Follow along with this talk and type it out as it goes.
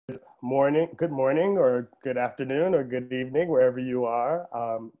Good morning, or good afternoon, or good evening, wherever you are.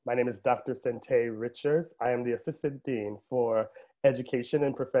 My name is Dr. Centae Richards. I am the Assistant Dean for Education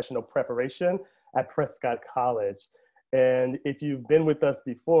and Professional Preparation at Prescott College. And if you've been with us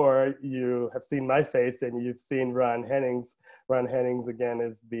before, you have seen my face and you've seen Ron Hennings. Ron Hennings, again,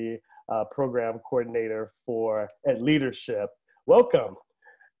 is the program coordinator for leadership. Welcome.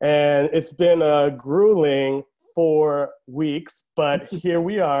 And it's been a grueling 4 weeks, but here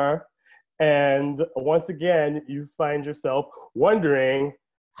we are. And once again, you find yourself wondering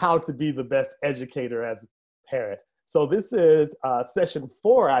how to be the best educator as a parent. So this is session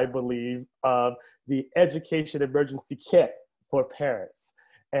 4, I believe, of the Education Emergency Kit for parents.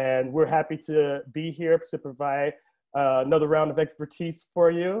 And we're happy to be here to provide another round of expertise for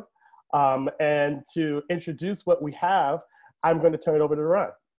you. And to introduce what we have, I'm going to turn it over to Ron.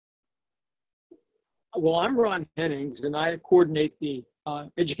 Well, I'm Ron Hennings, and I coordinate the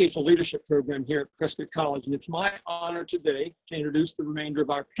Educational Leadership Program here at Prescott College. And it's my honor today to introduce the remainder of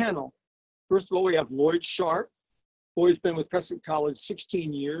our panel. First of all, we have Lloyd Sharp. Lloyd's been with Prescott College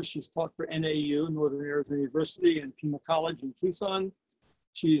 16 years. She's taught for NAU, Northern Arizona University, and Pima College in Tucson.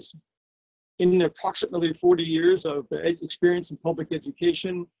 She's in approximately 40 years of experience in public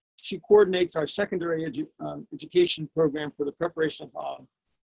education. She coordinates our secondary education program for the preparation of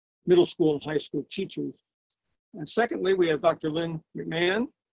middle school and high school teachers. And secondly, we have Dr. Lynn McMahon.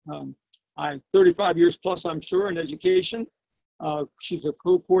 I'm 35 years plus, I'm sure, in education. She's a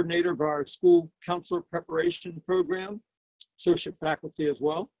co-coordinator of our school counselor preparation program, associate faculty as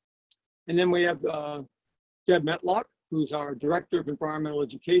well. And then we have Deb Metlock, who's our director of environmental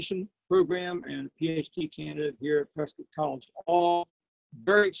education program and a PhD candidate here at Prescott College. All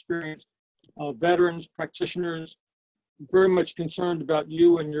very experienced veterans, practitioners, very much concerned about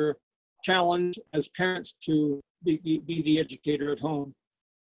you and your challenge as parents to be the educator at home.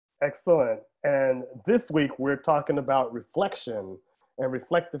 Excellent. And this week we're talking about reflection and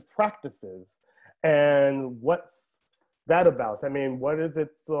reflective practices. And what's that about? I mean, why is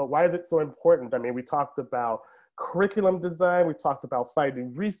it so important? I mean, we talked about curriculum design, we talked about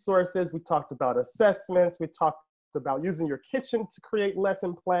finding resources, we talked about assessments, we talked about using your kitchen to create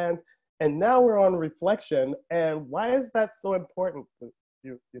lesson plans. And now we're on reflection. And why is that so important,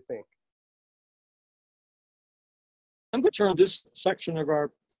 you think? I'm going to turn this section of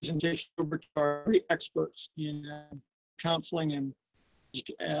our presentation over to our experts in counseling and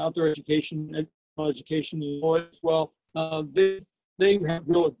outdoor education, as well. They have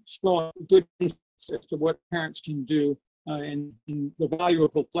real strong, good insights as to what parents can do and the value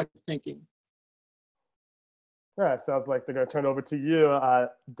of reflective thinking. Yeah, sounds like they're going to turn over to you,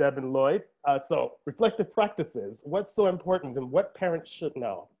 Deb and Lloyd. So reflective practices, what's so important and what parents should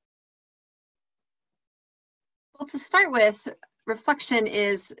know? Well, to start with, reflection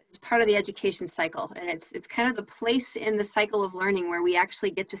is part of the education cycle, and it's kind of the place in the cycle of learning where we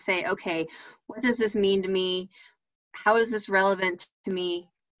actually get to say, okay, what does this mean to me? How is this relevant to me?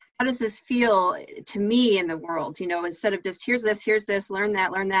 How does this feel to me in the world? You know, instead of just here's this, learn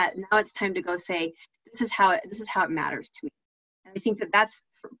that. Now it's time to go say, this is how it matters to me. And I think that that's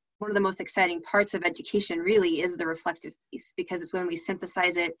one of the most exciting parts of education really is the reflective piece, because it's when we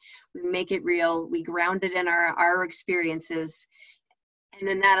synthesize it, we make it real, we ground it in our experiences. And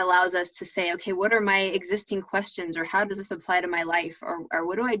then that allows us to say, okay, what are my existing questions, or how does this apply to my life? Or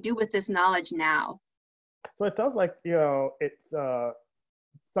what do I do with this knowledge now? So it sounds like, you know, it's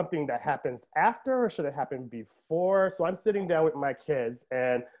something that happens after, or should it happen before? So I'm sitting down with my kids,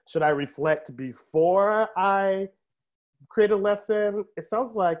 and should I reflect before I create a lesson? It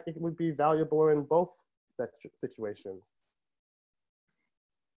sounds like it would be valuable in both situations.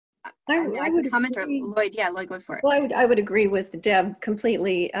 I would comment, or Lloyd, yeah, Lloyd, go for it. Well, I would agree with Deb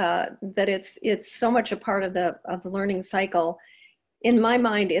completely that it's so much a part of the learning cycle. In my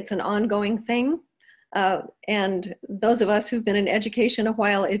mind, it's an ongoing thing. And those of us who've been in education a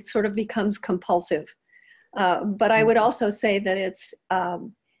while, it sort of becomes compulsive. But I would also say that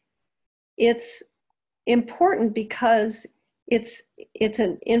it's important because it's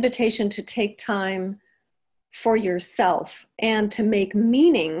an invitation to take time for yourself and to make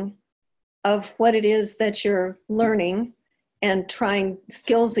meaning of what it is that you're learning and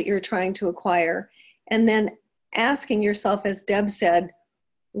skills that you're trying to acquire. And then asking yourself, as Deb said,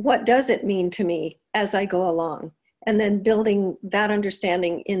 what does it mean to me as I go along? And then building that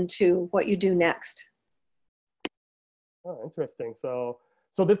understanding into what you do next. Oh, interesting. So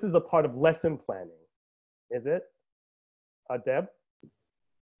this is a part of lesson planning, is it? Deb?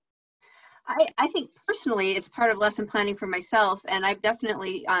 I think personally it's part of lesson planning for myself, and I've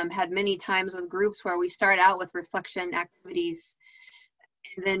definitely had many times with groups where we start out with reflection activities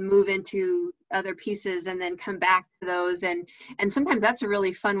and then move into other pieces and then come back to those. And sometimes that's a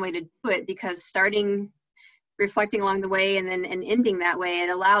really fun way to do it, because starting, reflecting along the way, and then ending that way, it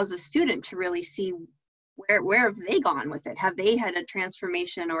allows a student to really see where have they gone with it? Have they had a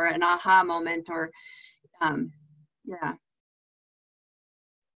transformation or an aha moment, or yeah.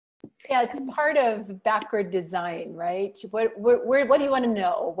 Yeah, it's part of backward design, right? What do you want to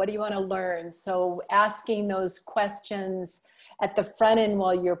know? What do you want to learn? So asking those questions at the front end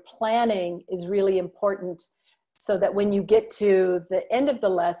while you're planning is really important, so that when you get to the end of the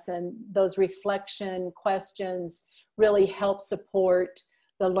lesson, those reflection questions really help support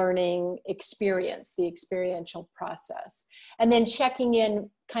the learning experience, the experiential process. And then checking in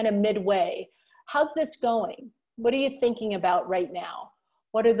kind of midway. How's this going? What are you thinking about right now?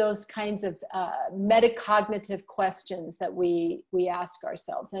 What are those kinds of metacognitive questions that we ask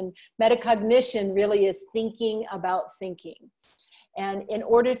ourselves? And metacognition really is thinking about thinking. And in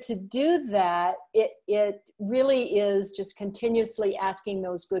order to do that, it really is just continuously asking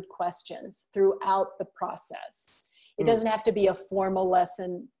those good questions throughout the process. It doesn't have to be a formal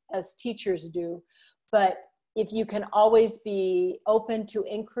lesson as teachers do, but if you can always be open to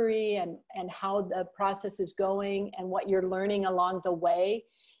inquiry and how the process is going and what you're learning along the way,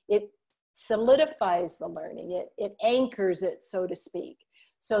 it solidifies the learning. It anchors it, so to speak,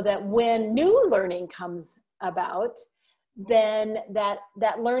 so that when new learning comes about, then that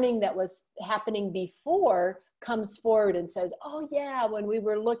learning that was happening before comes forward and says, oh yeah, when we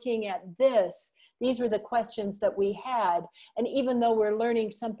were looking at this, these were the questions that we had. And even though we're learning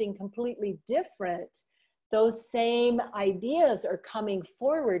something completely different, those same ideas are coming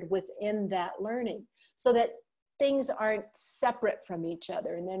forward within that learning, so that things aren't separate from each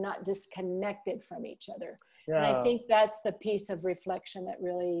other and they're not disconnected from each other. Yeah. And I think that's the piece of reflection that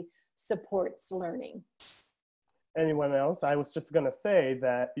really supports learning. Anyone else? I was just going to say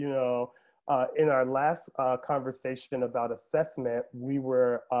that, you know, in our last conversation about assessment, we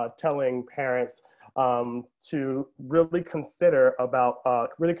were telling parents to really consider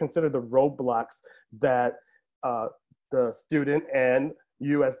the roadblocks that the student and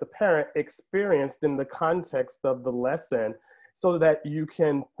you as the parent experienced in the context of the lesson, so that you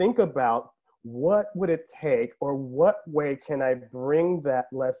can think about what would it take, or what way can I bring that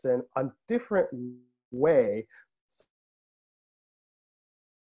lesson a different way,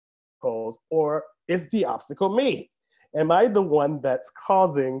 or is the obstacle me? Am I the one that's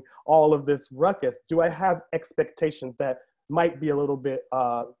causing all of this ruckus? Do I have expectations that might be a little bit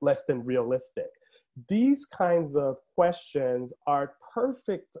less than realistic? These kinds of questions are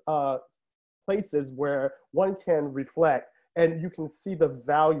perfect places where one can reflect, and you can see the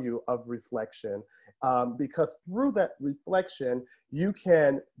value of reflection, because through that reflection, you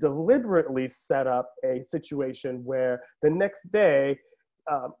can deliberately set up a situation where the next day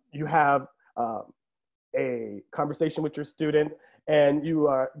you have a conversation with your student, and you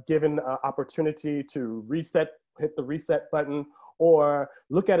are given an opportunity to hit the reset button, or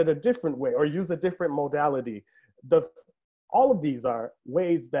look at it a different way, or use a different modality. All of these are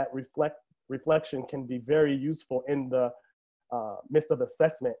ways that reflection can be very useful in the midst of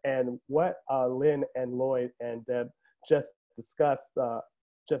assessment. And what Lynn and Lloyd and Deb just discussed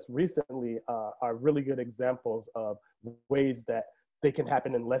just recently are really good examples of ways that they can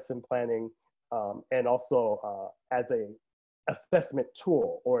happen in lesson planning, and also as a assessment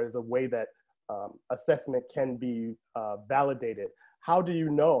tool, or as a way that assessment can be validated. How do you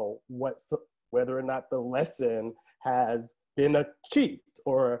know whether or not the lesson has been achieved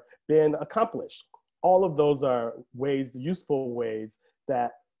or been accomplished? All of those are useful ways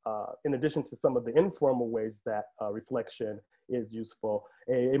that, in addition to some of the informal ways that reflection is useful,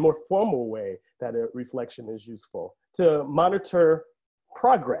 a more formal way that reflection is useful to monitor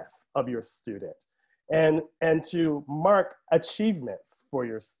progress of your student, and to mark achievements for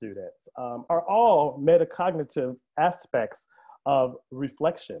your students, are all metacognitive aspects of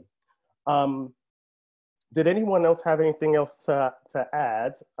reflection. Did anyone else have anything else to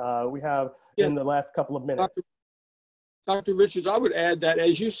add? We have in the last couple of minutes. Dr. Richards, I would add that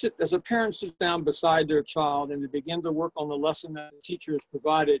as a parent sits down beside their child and they begin to work on the lesson that the teacher has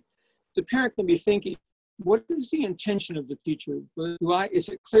provided, the parent can be thinking, what is the intention of the teacher? Is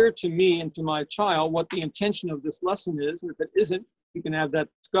it clear to me and to my child what the intention of this lesson is? And if it isn't, you can have that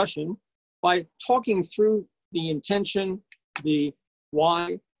discussion by talking through the intention, the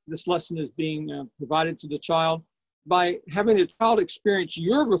why this lesson is being provided to the child. By having the child experience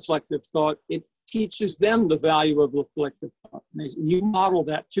your reflective thought, it teaches them the value of reflective thought. And you model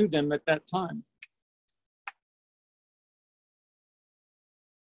that to them at that time.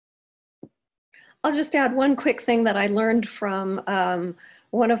 I'll just add one quick thing that I learned from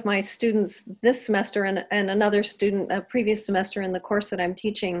one of my students this semester and another student a previous semester in the course that I'm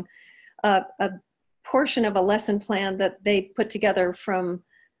teaching, a portion of a lesson plan that they put together from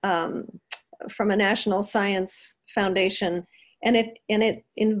a National Science Foundation, and it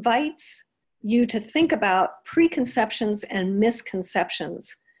invites you to think about preconceptions and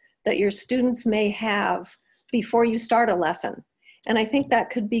misconceptions that your students may have before you start a lesson. And I think that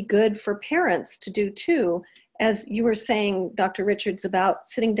could be good for parents to do too, as you were saying, Dr. Richards, about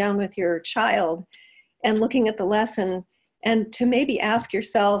sitting down with your child and looking at the lesson, and to maybe ask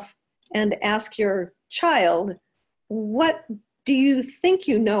yourself and ask your child, what do you think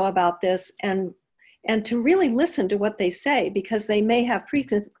you know about this? And to really listen to what they say, because they may have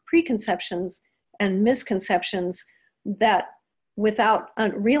preconceptions and misconceptions that, without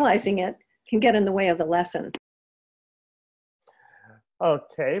realizing it, can get in the way of the lesson.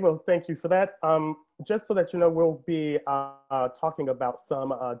 Okay, well, thank you for that. Just so that you know, we'll be talking about some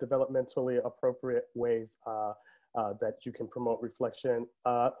developmentally appropriate ways that you can promote reflection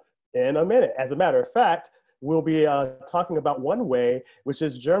in a minute. As a matter of fact, we'll be talking about one way, which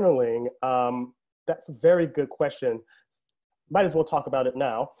is journaling. That's a very good question. Might as well talk about it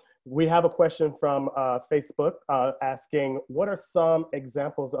now. We have a question from Facebook asking, what are some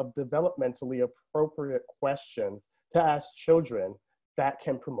examples of developmentally appropriate questions to ask children that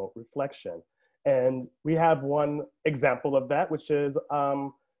can promote reflection? And we have one example of that, which is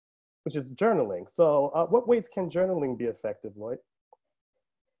journaling. So what ways can journaling be effective, Lloyd?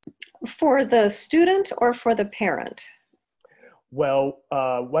 For the student or for the parent? Well,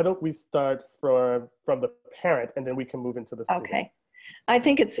 why don't we start from the parent, and then we can move into the student. Okay. I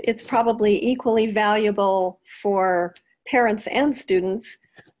think it's probably equally valuable for parents and students.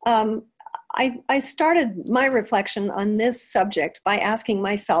 I started my reflection on this subject by asking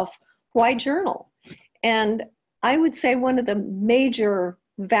myself, why journal? And I would say one of the major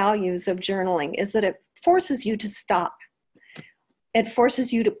values of journaling is that it forces you to stop. It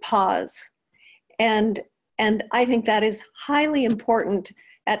forces you to pause. And I think that is highly important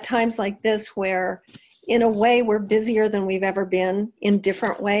at times like this, where in a way we're busier than we've ever been in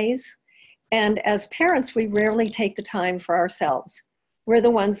different ways. And as parents, we rarely take the time for ourselves. We're the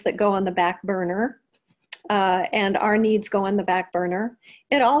ones that go on the back burner, and our needs go on the back burner.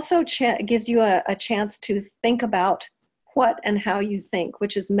 It also gives you a chance to think about what and how you think,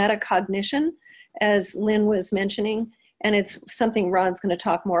 which is metacognition, as Lynn was mentioning, and it's something Ron's going to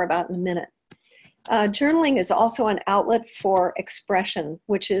talk more about in a minute. Journaling is also an outlet for expression,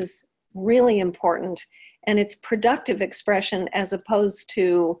 which is really important, and it's productive expression as opposed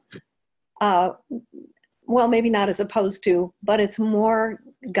to, well, maybe not as opposed to, but it's more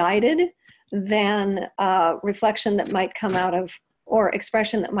guided than reflection that might come out of, or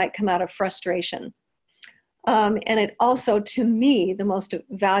expression that might come out of frustration. And it also, to me, the most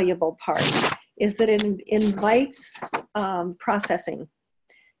valuable part is that it invites processing.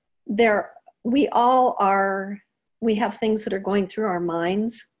 We have things that are going through our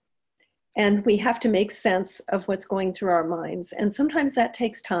minds, and we have to make sense of what's going through our minds. And sometimes that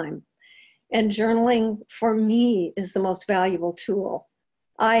takes time. And journaling, for me, is the most valuable tool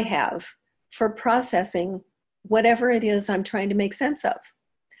I have for processing whatever it is I'm trying to make sense of.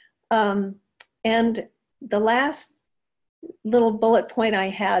 And the last little bullet point I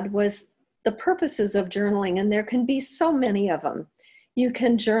had was the purposes of journaling, and there can be so many of them. You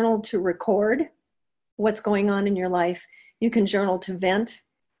can journal to record what's going on in your life. You can journal to vent.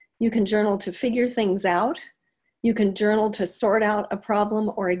 You can journal to figure things out. You can journal to sort out a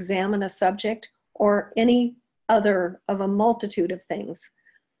problem or examine a subject, or any other of a multitude of things.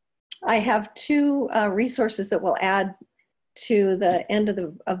 I have two resources that we'll add to the end of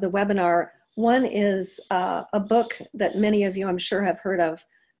the webinar. One is a book that many of you, I'm sure, have heard of,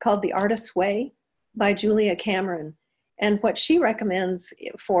 called The Artist's Way by Julia Cameron. And what she recommends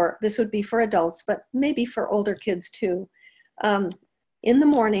for, this would be for adults, but maybe for older kids too, in the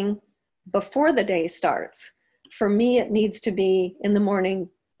morning before the day starts. For me, it needs to be in the morning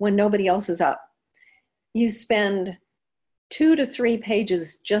when nobody else is up. You spend 2 to 3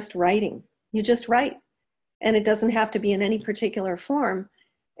 pages just writing. You just write. And it doesn't have to be in any particular form.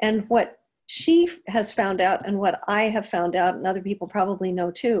 And what she has found out, and what I have found out, and other people probably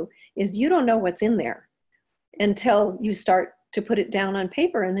know too, is you don't know what's in there until you start to put it down on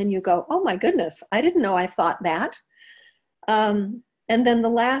paper. And then you go, oh my goodness, I didn't know I thought that. And then the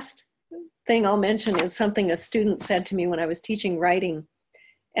last thing I'll mention is something a student said to me when I was teaching writing.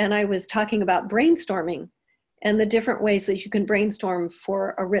 And I was talking about brainstorming and the different ways that you can brainstorm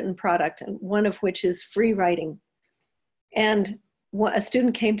for a written product, and one of which is free writing. And a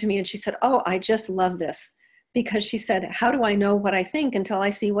student came to me and she said, oh, I just love this, because she said, how do I know what I think until I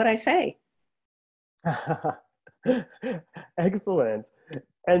see what I say? Excellent.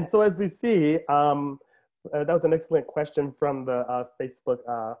 And so as we see, that was an excellent question from the Facebook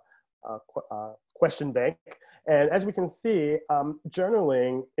question bank. And as we can see,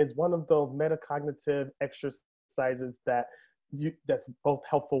 journaling is one of those metacognitive exercises that's both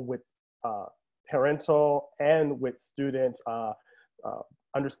helpful with parental and with student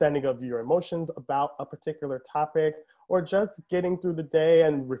understanding of your emotions about a particular topic, or just getting through the day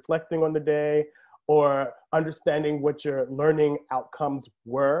and reflecting on the day, or understanding what your learning outcomes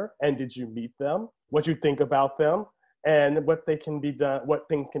were and did you meet them, what you think about them, and what things can be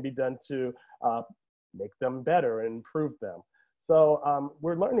done to make them better and improve them. So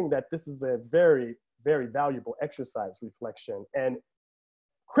we're learning that this is a very, very valuable exercise, reflection, and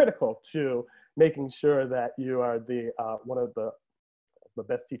critical to making sure that you are one of the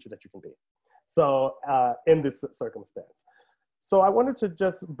best teacher that you can be. So in this circumstance. So I wanted to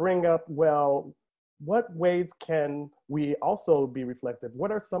just bring up, well, what ways can we also be reflective?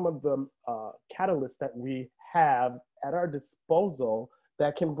 What are some of the catalysts that we have at our disposal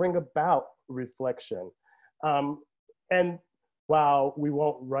that can bring about reflection? And while we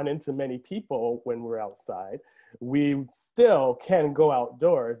won't run into many people when we're outside, we still can go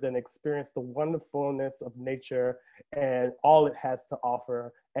outdoors and experience the wonderfulness of nature and all it has to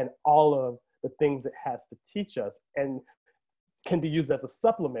offer and all of the things it has to teach us, and can be used as a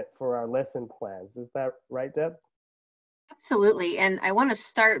supplement for our lesson plans. Is that right, Deb? Absolutely. And I want to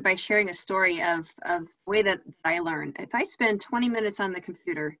start by sharing a story of the way that I learn. If I spend 20 minutes on the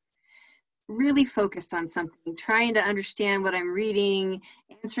computer, really focused on something, trying to understand what I'm reading,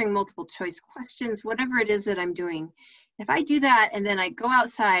 answering multiple choice questions, whatever it is that I'm doing, if I do that and then I go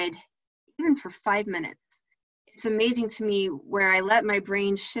outside, even for 5 minutes, it's amazing to me where I let my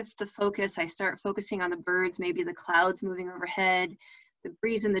brain shift the focus. I start focusing on the birds, maybe the clouds moving overhead, the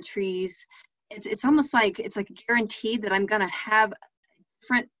breeze in the trees. It's almost like it's like guaranteed that I'm going to have a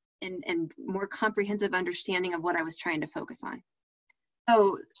different and more comprehensive understanding of what I was trying to focus on.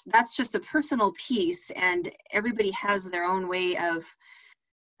 So that's just a personal piece, and everybody has their own way of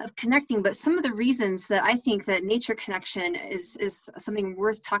connecting. But some of the reasons that I think that nature connection is something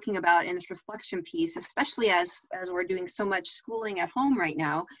worth talking about in this reflection piece, especially as we're doing so much schooling at home right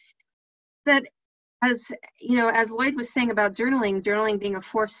now, that as you know, as Lloyd was saying about journaling being a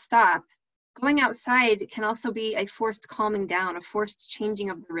forced stop, going outside can also be a forced calming down, a forced changing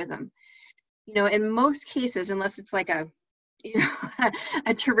of the rhythm. You know, in most cases, unless it's like a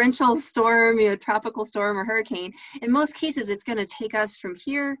torrential storm, tropical storm or hurricane, in most cases, it's going to take us from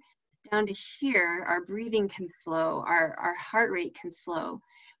here down to here. Our breathing can slow, our heart rate can slow.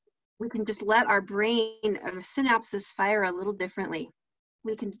 We can just let our brain, our synapses fire a little differently.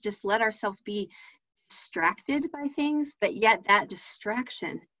 We can just let ourselves be distracted by things, but yet that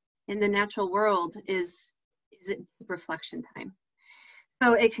distraction in the natural world is a deep reflection time.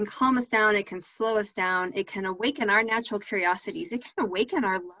 So it can calm us down, it can slow us down, it can awaken our natural curiosities, it can awaken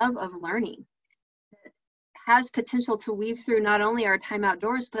our love of learning. It has potential to weave through not only our time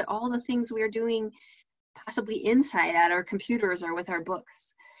outdoors, but all the things we are doing possibly inside at our computers or with our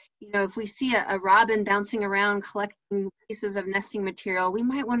books. You know, if we see a robin bouncing around collecting pieces of nesting material, we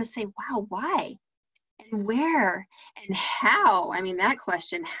might want to say, wow, why? And where? And how? I mean, that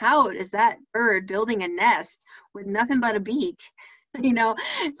question, how is that bird building a nest with nothing but a beak? You know,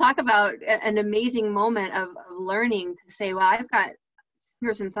 talk about an amazing moment of learning to say, well, I've got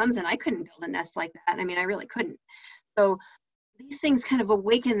fingers and thumbs and I couldn't build a nest like that. I mean, I really couldn't. So these things kind of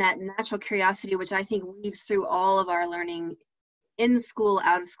awaken that natural curiosity, which I think weaves through all of our learning in school,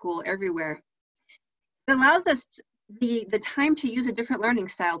 out of school, everywhere. It allows us the time to use a different learning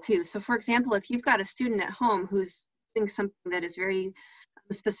style too. So for example, if you've got a student at home who's doing something that is very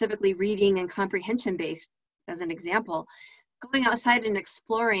specifically reading and comprehension based, as an example, going outside and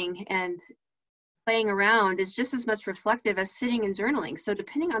exploring and playing around is just as much reflective as sitting and journaling. So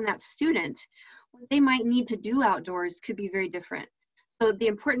depending on that student, what they might need to do outdoors could be very different. So the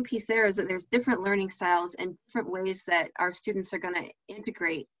important piece there is that there's different learning styles and different ways that our students are going to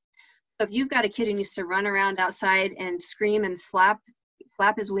integrate. So if you've got a kid who needs to run around outside and scream and flap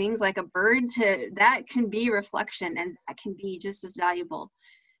his wings like a bird, that can be reflection, and that can be just as valuable,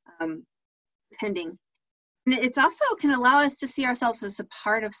 depending. And it's also can allow us to see ourselves as a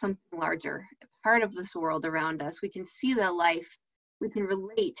part of something larger, a part of this world around us. We can see the life. We can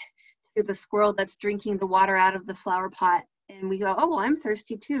relate to the squirrel that's drinking the water out of the flower pot. And we go, oh, well, I'm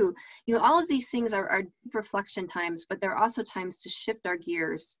thirsty too. You know, all of these things are deep reflection times, but they're also times to shift our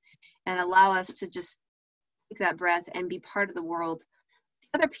gears and allow us to just take that breath and be part of the world.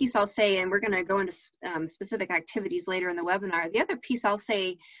 other piece I'll say, and we're going to go into specific activities later in the webinar, the other piece I'll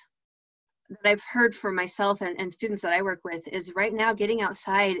say that I've heard for myself and students that I work with is right now getting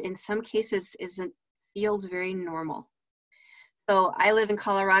outside in some cases feels very normal. So I live in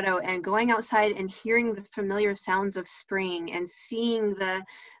Colorado, and going outside and hearing the familiar sounds of spring and seeing the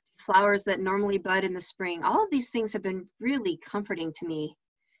flowers that normally bud in the spring, all of these things have been really comforting to me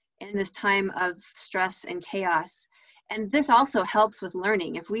in this time of stress and chaos. And this also helps with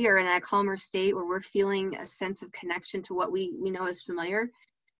learning. If we are in a calmer state where we're feeling a sense of connection to what we know is familiar,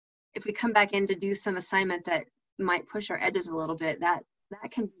 if we come back in to do some assignment that might push our edges a little bit, that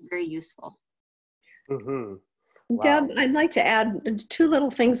can be very useful. Mm-hmm. Wow. Deb, I'd like to add two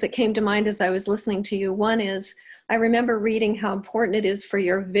little things that came to mind as I was listening to you. One is, I remember reading how important it is for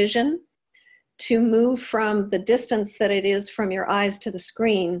your vision to move from the distance that it is from your eyes to the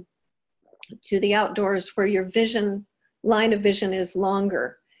screen to the outdoors where your line of vision is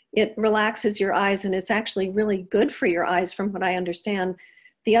longer. It relaxes your eyes, and it's actually really good for your eyes from what I understand.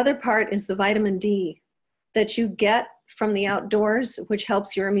 The other part is the vitamin D that you get from the outdoors, which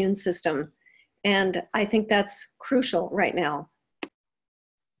helps your immune system. And I think that's crucial right now.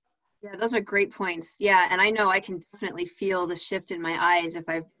 Yeah, those are great points. Yeah, and I know I can definitely feel the shift in my eyes if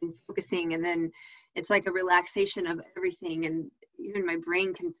I've been focusing, and then it's like a relaxation of everything, and even my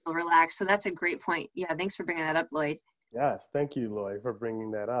brain can feel relaxed. So that's a great point. Yeah, thanks for bringing that up, Lloyd. Yes, thank you, Lloyd, for bringing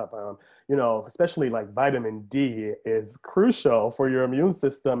that up. You know, especially like vitamin D is crucial for your immune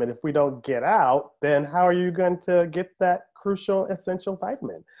system. And if we don't get out, then how are you going to get that crucial essential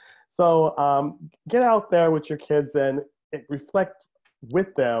vitamin? So get out there with your kids and reflect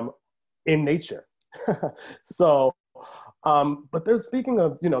with them in nature. So, but there's, speaking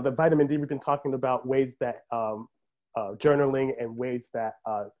of, you know, the vitamin D, we've been talking about ways that journaling and ways that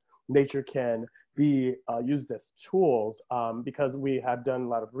nature can be used as tools, because we have done a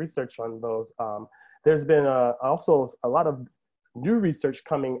lot of research on those. There's been also a lot of new research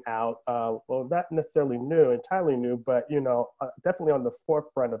coming out, well, not necessarily entirely new, but, you know, definitely on the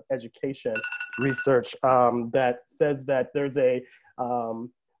forefront of education research, that says that there's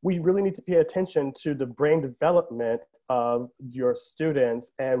we really need to pay attention to the brain development of your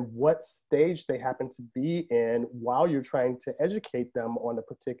students and what stage they happen to be in while you're trying to educate them on a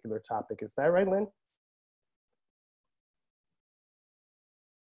particular topic. Is that right, Lynn?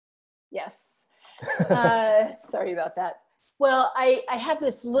 Yes. Sorry about that. Well, I have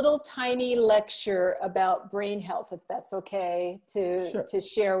this little tiny lecture about brain health, if that's okay to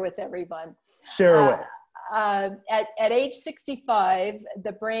share with everyone. Share away. At age 65,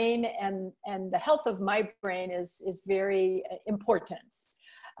 the brain and the health of my brain is very important.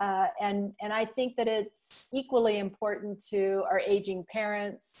 And I think that it's equally important to our aging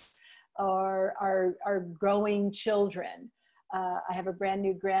parents or our growing children. I have a brand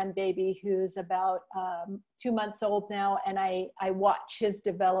new grandbaby who's about 2 months old now, and I watch his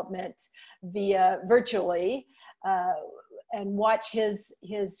development virtually, and watch his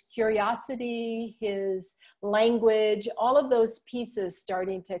curiosity, his language, all of those pieces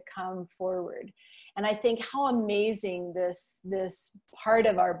starting to come forward. And I think how amazing this part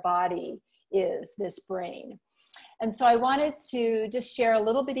of our body is, this brain. And so I wanted to just share a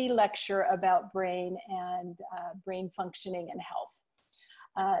little bitty lecture about brain and brain functioning and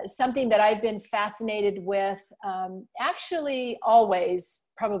health. Something that I've been fascinated with, actually always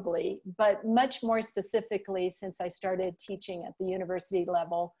probably, but much more specifically since I started teaching at the university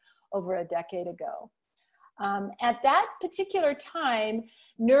level over a decade ago. At that particular time,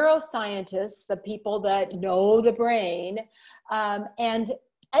 neuroscientists, the people that know the brain, and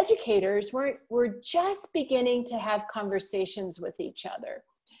educators were just beginning to have conversations with each other.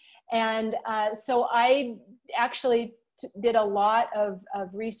 And so I actually did a lot of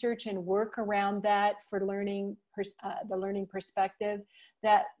research and work around that for the learning perspective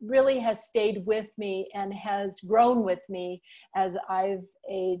that really has stayed with me and has grown with me as I've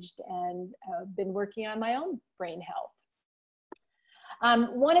aged and been working on my own brain health.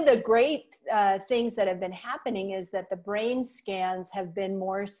 One of the great things that have been happening is that the brain scans have been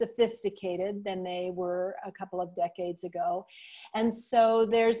more sophisticated than they were a couple of decades ago. And so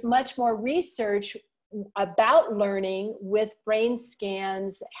there's much more research about learning with brain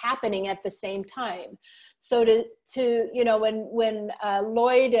scans happening at the same time. So to you know, when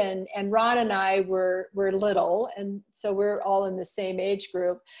Lloyd and Ron and I were little, and so we're all in the same age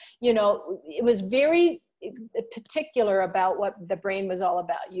group, you know, it was very particular about what the brain was all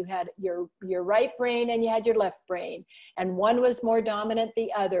about. You had your right brain and you had your left brain, and one was more dominant than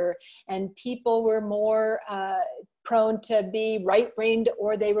the other, and people were more prone to be right-brained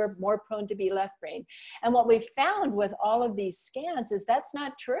or they were more prone to be left-brained. And what we found with all of these scans is that's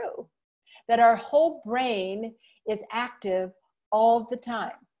not true, that our whole brain is active all the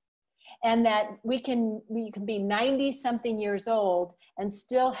time. And that we can be 90 something years old and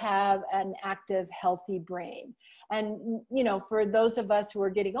still have an active, healthy brain. And, you know, for those of us who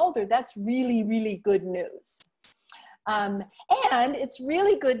are getting older, that's really, really good news. And it's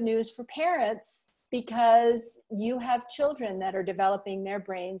really good news for parents because you have children that are developing their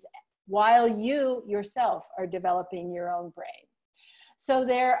brains while you yourself are developing your own brain. So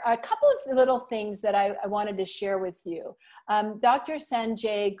there are a couple of little things that I wanted to share with you. Dr.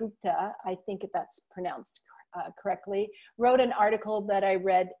 Sanjay Gupta, I think that's pronounced correctly, wrote an article that I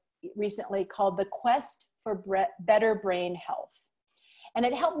read recently called The Quest for Better Brain Health. And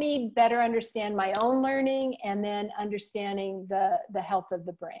it helped me better understand my own learning and then understanding the health of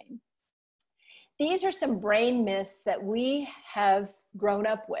the brain. These are some brain myths that we have grown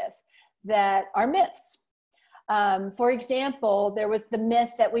up with that are myths. For example, there was the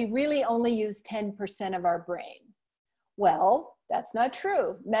myth that we really only use 10% of our brain. Well, that's not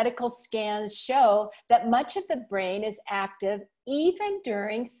true. Medical scans show that much of the brain is active even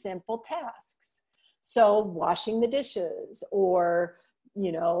during simple tasks. So washing the dishes or,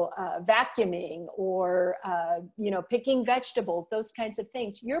 you know, vacuuming or, you know, picking vegetables, those kinds of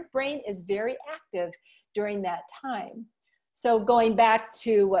things. Your brain is very active during that time. So going back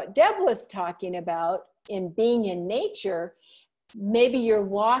to what Deb was talking about, in being in nature, maybe you're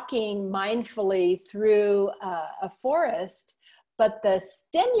walking mindfully through a forest, but the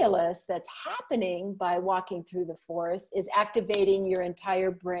stimulus that's happening by walking through the forest is activating your entire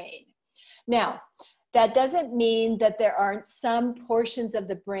brain. Now, that doesn't mean that there aren't some portions of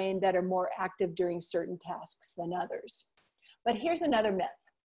the brain that are more active during certain tasks than others. But here's another myth.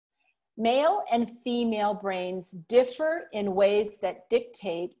 Male and female brains differ in ways that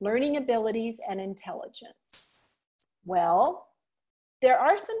dictate learning abilities and intelligence. Well, there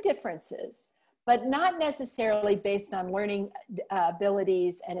are some differences, but not necessarily based on learning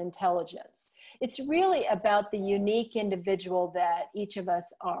abilities and intelligence. It's really about the unique individual that each of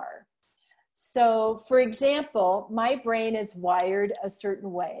us are. So, for example, my brain is wired a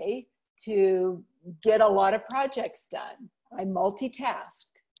certain way to get a lot of projects done. I multitask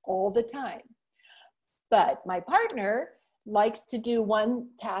all the time. But my partner likes to do one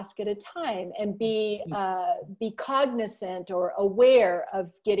task at a time and be cognizant or aware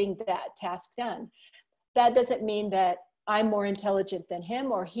of getting that task done. That doesn't mean that I'm more intelligent than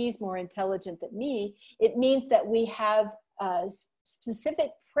him or he's more intelligent than me. It means that we have specific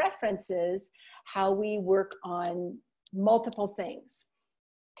preferences, how we work on multiple things,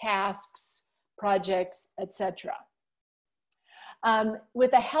 tasks, projects, etc.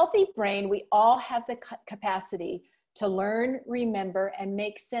 With a healthy brain, we all have the capacity to learn, remember, and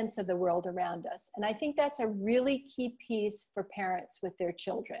make sense of the world around us. And I think that's a really key piece for parents with their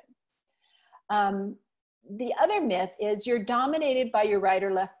children. The other myth is you're dominated by your right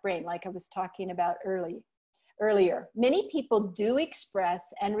or left brain, like I was talking about earlier. Many people do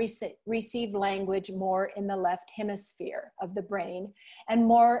express and receive language more in the left hemisphere of the brain and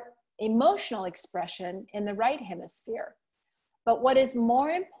more emotional expression in the right hemisphere. But what is more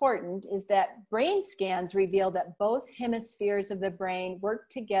important is that brain scans reveal that both hemispheres of the brain work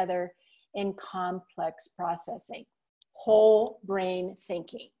together in complex processing, whole brain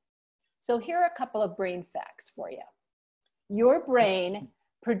thinking. So here are a couple of brain facts for you. Your brain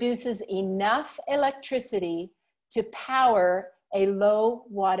produces enough electricity to power a low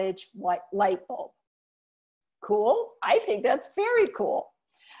wattage light bulb. Cool? I think that's very cool.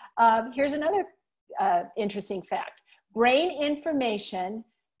 Here's another interesting fact. Brain information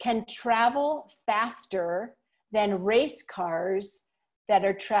can travel faster than race cars that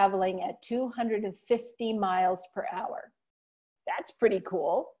are traveling at 250 miles per hour. That's pretty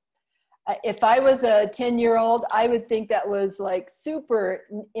cool. If I was a 10-year-old, I would think that was like super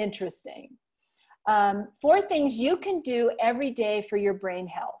interesting. 4 things you can do every day for your brain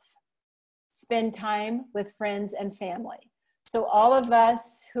health. Spend time with friends and family. So all of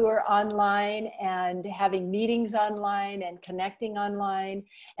us who are online and having meetings online and connecting online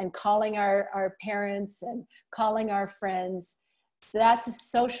and calling our parents and calling our friends, that's a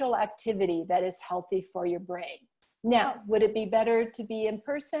social activity that is healthy for your brain. Now, would it be better to be in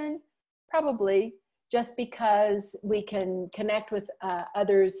person? Probably, just because we can connect with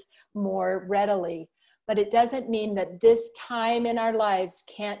others more readily. But it doesn't mean that this time in our lives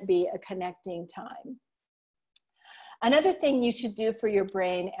can't be a connecting time. Another thing you should do for your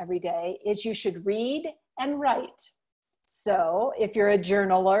brain every day is you should read and write. So if you're a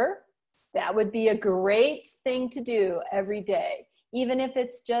journaler, That would be a great thing to do every day, even if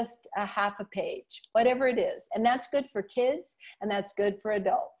it's just a half a page, whatever it is. And that's good for kids, and that's good for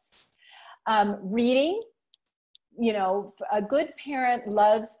adults. Reading, you know, a good parent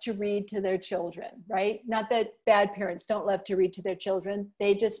loves to read to their children, right? Not that bad parents don't love to read to their children.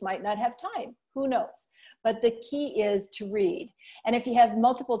 They just might not have time. Who knows? But the key is to read. And if you have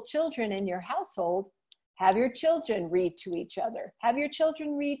multiple children in your household, have your children read to each other. Have your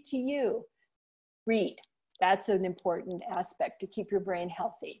children read to you. Read. That's an important aspect to keep your brain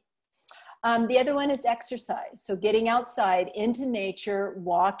healthy. The other one is exercise. So getting outside into nature,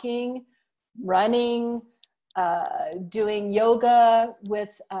 walking, running, doing yoga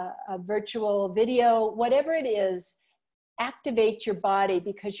with a virtual video, whatever it is, activate your body,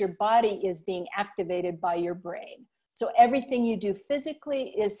 because your body is being activated by your brain. So everything you do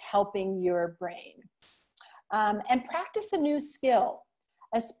physically is helping your brain. And practice a new skill,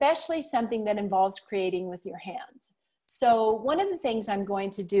 especially something that involves creating with your hands. So one of the things I'm going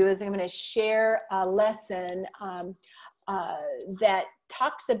to do is I'm going to share a lesson that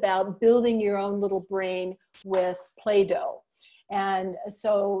talks about building your own little brain with Play-Doh. And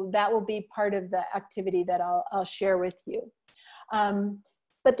so that will be part of the activity that I'll share with you.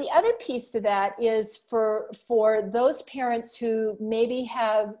 But the other piece to that is for those parents who maybe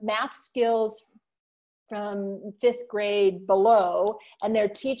have math skills from 5th grade below, and they're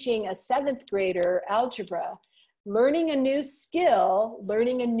teaching a 7th grader algebra, learning a new skill,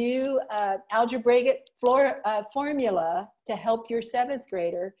 learning a new algebraic formula to help your 7th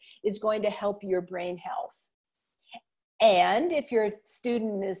grader is going to help your brain health. And if your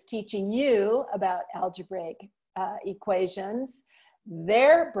student is teaching you about algebraic equations,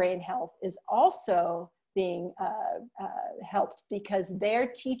 their brain health is also being helped, because they're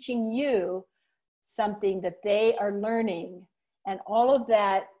teaching you something that they are learning. And all of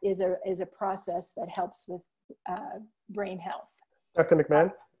that is a process that helps with brain health. Dr.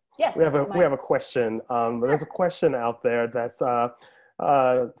 McMahon? Yes. We have a question. Sure. There's a question out there that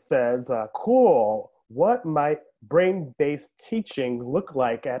says, cool, what might brain-based teaching look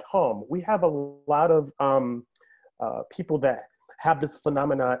like at home? We have a lot of people that have this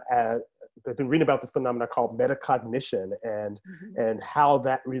phenomena, they've been reading about this phenomena called metacognition, and and how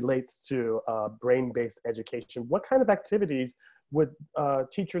that relates to brain-based education. What kind of activities would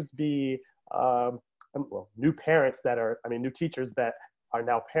teachers be, well, new parents that are, new teachers that are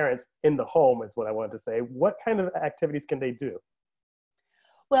now parents in the home is what I wanted to say. What kind of activities can they do?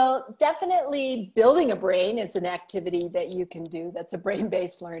 Well, definitely building a brain is an activity that you can do. That's a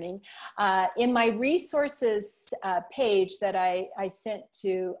brain-based learning. In my resources page that I sent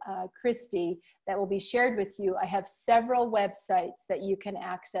to Christy that will be shared with you, I have several websites that you can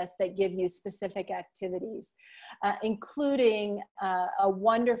access that give you specific activities, including a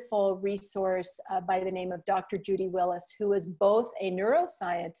wonderful resource by the name of Dr. Judy Willis, who is both a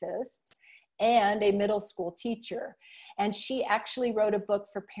neuroscientist and a middle school teacher. And she actually wrote a book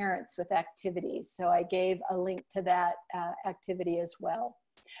for parents with activities. So I gave a link to that activity as well.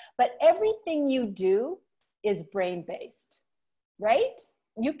 But everything you do is brain-based, right?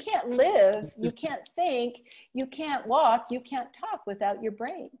 You can't live, you can't think, you can't walk, you can't talk without your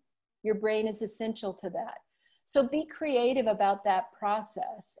brain. Your brain is essential to that. So be creative about that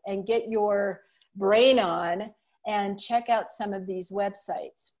process and get your brain on and check out some of these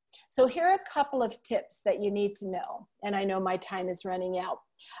websites. So here are a couple of tips that you need to know. And I know my time is running out.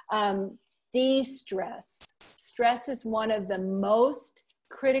 De-stress. Stress is one of the most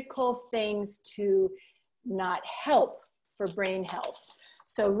critical things to not help for brain health.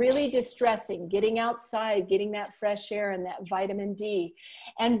 So really distressing, getting outside, getting that fresh air and that vitamin D,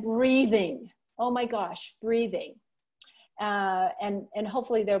 and breathing. Oh my gosh, breathing. And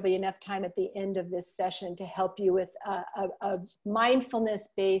hopefully there'll be enough time at the end of this session to help you with a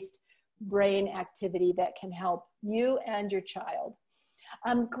mindfulness-based brain activity that can help you and your child.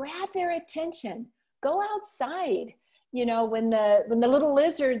 Grab their attention. Go outside. You know, when the little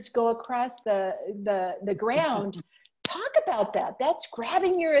lizards go across the ground, talk about that. That's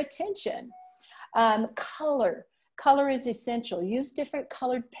grabbing your attention. Color. Color is essential. Use different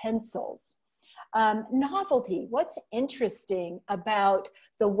colored pencils. Novelty. What's interesting about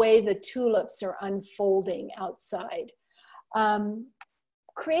the way the tulips are unfolding outside?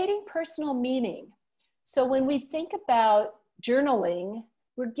 Creating personal meaning. So when we think about journaling,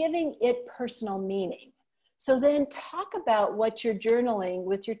 we're giving it personal meaning. So then talk about what you're journaling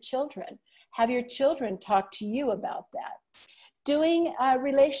with your children. Have your children talk to you about that. Doing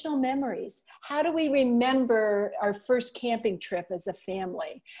relational memories. How do we remember our first camping trip as a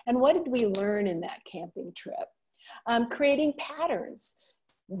family? And what did we learn in that camping trip? Creating patterns.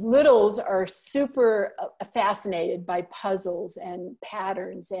 littles are super fascinated by puzzles and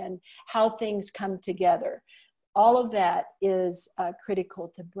patterns and how things come together. All of that is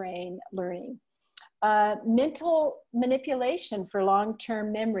critical to brain learning. Mental manipulation for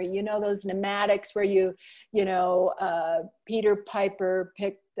long-term memory. You know, those mnematics where Peter Piper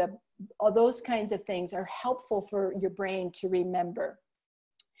picked up, all those kinds of things are helpful for your brain to remember.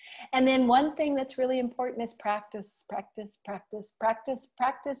 And then one thing that's really important is practice, practice, practice, practice.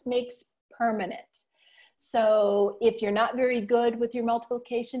 Practice makes permanent. So if you're not very good with your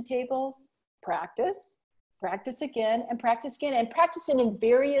multiplication tables, practice again, and practice again, and practice it in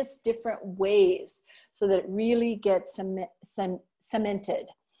various different ways so that it really gets cemented.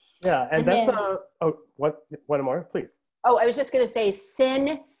 Yeah, and that's, one more, please. Oh, I was just gonna say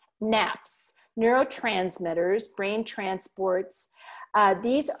synapse, neurotransmitters, brain transports.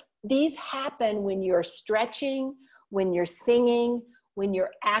 These happen when you're stretching, when you're singing, when you're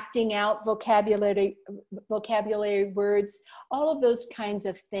acting out vocabulary words. All of those kinds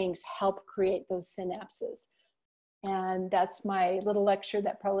of things help create those synapses. And that's my little lecture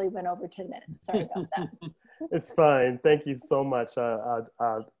that probably went over 10 minutes. Sorry about that. It's fine. Thank you so much,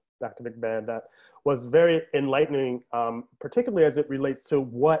 Dr. McMahon. That was very enlightening, particularly as it relates to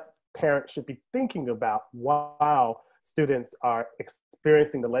what parents should be thinking about while students are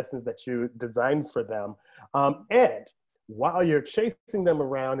experiencing the lessons that you designed for them. And while you're chasing them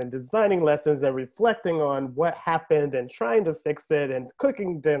around and designing lessons and reflecting on what happened and trying to fix it and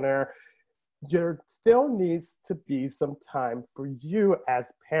cooking dinner, there still needs to be some time for you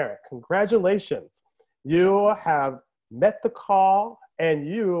as parent. Congratulations. You have met the call and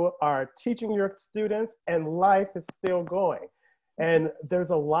you are teaching your students and life is still going. And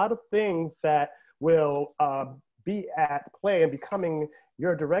there's a lot of things that will be at play and becoming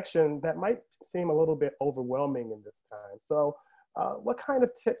your direction that might seem a little bit overwhelming in this time. So what kind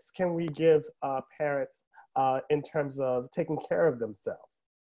of tips can we give parents in terms of taking care of themselves?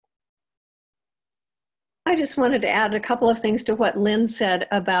 I just wanted to add a couple of things to what Lynn said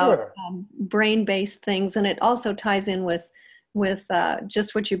about Sure. Brain-based things, and it also ties in with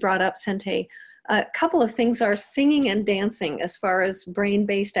just what you brought up, Centae. A couple of things are singing and dancing as far as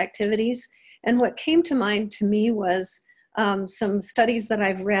brain-based activities. And what came to mind to me was some studies that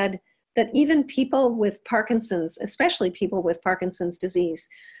I've read that even people with Parkinson's, especially people with Parkinson's disease,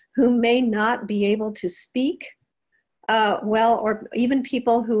 who may not be able to speak well, or even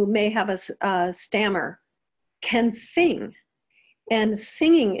people who may have a stammer, can sing. And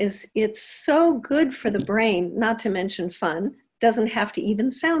singing it's so good for the brain, not to mention fun. Doesn't have to even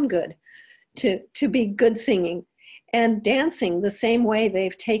sound good to be good singing. And dancing, the same way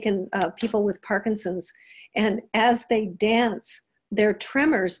they've taken people with Parkinson's, and as they dance, their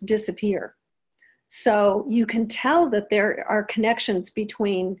tremors disappear. So you can tell that there are connections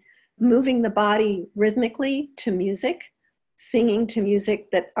between moving the body rhythmically to music, singing to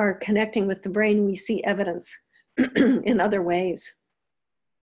music, that are connecting with the brain. We see evidence in other ways.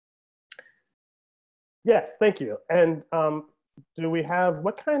 Yes, thank you. And do we have,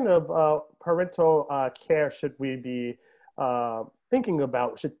 what kind of parental care should we be thinking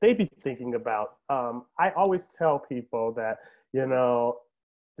about, should they be thinking about? I always tell people that,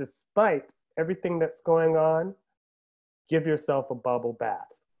 despite everything that's going on, give yourself a bubble bath.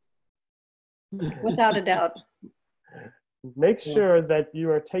 Without a doubt. Make sure that you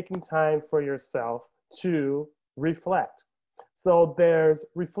are taking time for yourself to reflect. So there's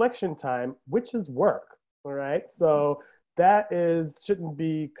reflection time, which is work, all right? So that shouldn't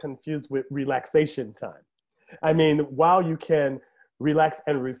be confused with relaxation time. I mean, while you can relax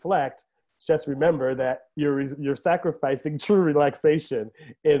and reflect, just remember that you're sacrificing true relaxation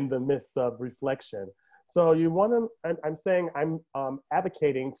in the midst of reflection. So you want to, I'm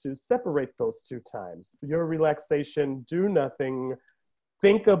advocating to separate those two times. Your relaxation, do nothing,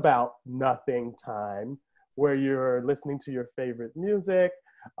 think about nothing time, where you're listening to your favorite music,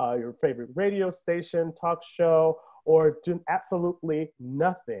 your favorite radio station, talk show, or do absolutely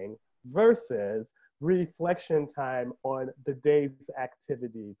nothing, versus reflection time on the day's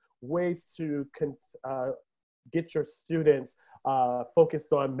activities, ways to get your students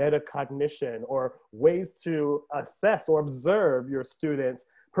focused on metacognition, or ways to assess or observe your students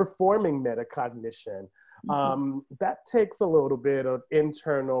performing metacognition. That takes a little bit of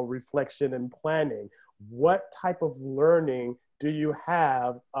internal reflection and planning. What type of learning do you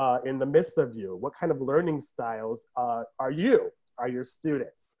have in the midst of you? What kind of learning styles are your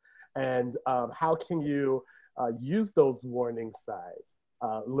students? And how can you use those warning signs?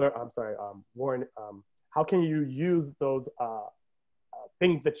 How can you use those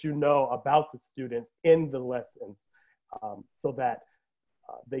things that you know about the students in the lessons so that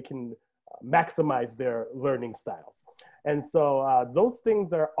they can maximize their learning styles. And so those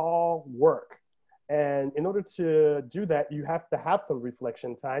things are all work. And in order to do that, you have to have some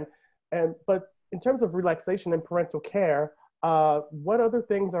reflection time. But in terms of relaxation and parental care, what other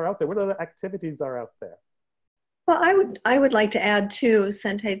things are out there? What other activities are out there? Well, I would like to add too,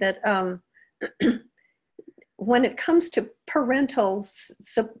 Centae, that when it comes to parental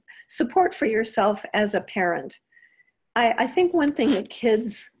support for yourself as a parent, I think one thing that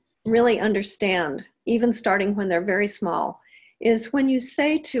kids really understand, even starting when they're very small, is when you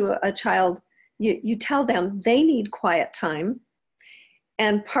say to a child, you tell them they need quiet time.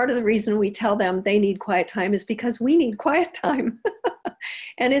 And part of the reason we tell them they need quiet time is because we need quiet time.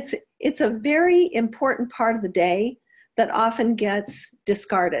 And it's a very important part of the day that often gets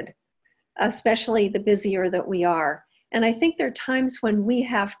discarded, especially the busier that we are. And I think there are times when we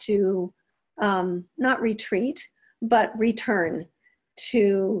have to not retreat, but return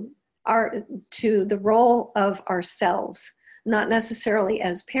to the role of ourselves, not necessarily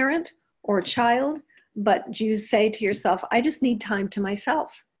as parent or child, but you say to yourself, I just need time to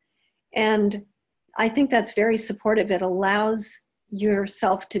myself. And I think that's very supportive. It allows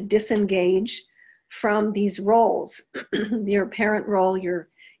yourself to disengage from these roles, your parent role, your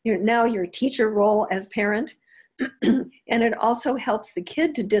teacher role as parent. And it also helps the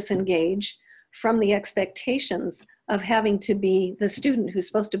kid to disengage from the expectations of having to be the student who's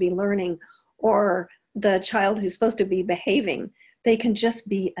supposed to be learning or the child who's supposed to be behaving. They can just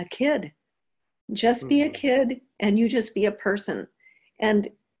be a kid. Just be a kid, and you just be a person. And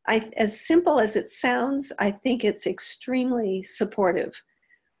as simple as it sounds, I think it's extremely supportive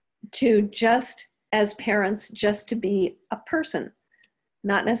to just, as parents, just to be a person.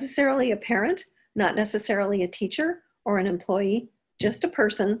 Not necessarily a parent, not necessarily a teacher or an employee, just a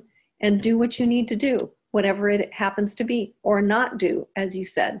person, and do what you need to do, whatever it happens to be, or not do, as you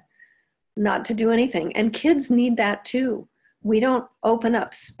said, not to do anything. And kids need that too. We don't open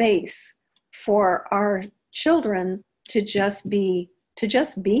up space for our children to just be.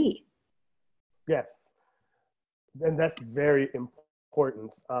 Yes, and that's very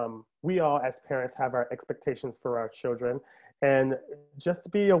important. We all as parents have our expectations for our children, and just to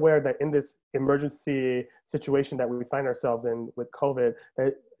be aware that in this emergency situation that we find ourselves in with COVID,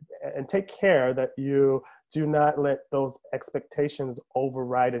 and take care that you do not let those expectations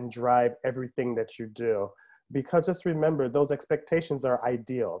override and drive everything that you do. Because just remember, those expectations are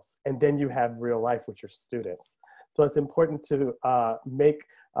ideals, and then you have real life with your students. So it's important to make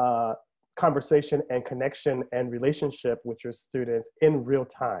conversation and connection and relationship with your students in real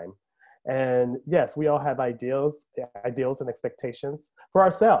time. And yes, we all have ideals and expectations for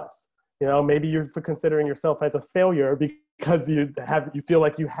ourselves. You know, maybe you're considering yourself as a failure because you feel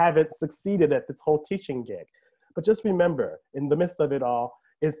like you haven't succeeded at this whole teaching gig. But just remember, in the midst of it all,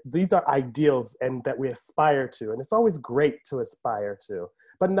 these are ideals and that we aspire to. And it's always great to aspire to,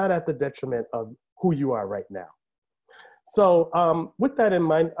 but not at the detriment of who you are right now. So with that in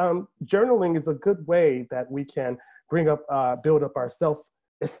mind, journaling is a good way that we can build up our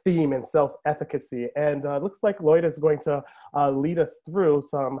self-esteem and self-efficacy. And it looks like Lloyd is going to lead us through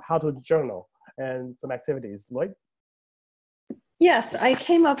how to journal and some activities. Lloyd? Yes, I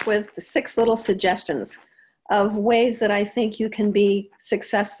came up with 6 little suggestions of ways that I think you can be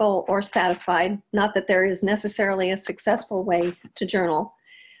successful or satisfied. Not that there is necessarily a successful way to journal.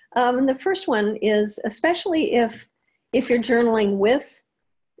 And the first one is, especially if you're journaling with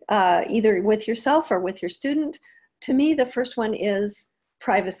either with yourself or with your student, to me, the first one is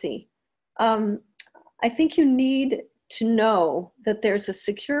privacy. I think you need to know that there's a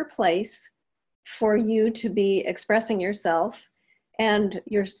secure place for you to be expressing yourself and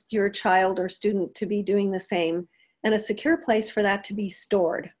your child or student to be doing the same, and a secure place for that to be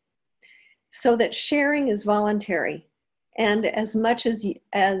stored, so that sharing is voluntary. And as much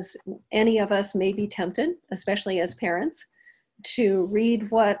as any of us may be tempted, especially as parents, to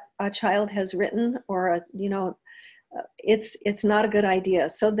read what a child has written, or it's not a good idea.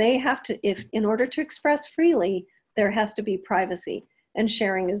 So they have to, in order to express freely, there has to be privacy, and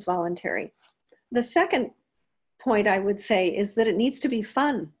sharing is voluntary. The second point I would say is that it needs to be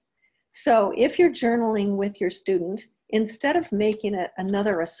fun. So if you're journaling with your student, instead of making it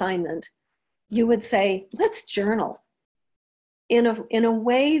another assignment, you would say, let's journal in a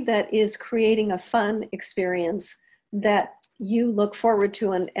way that is creating a fun experience that you look forward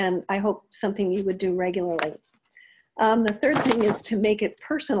to, and I hope something you would do regularly. The third thing is to make it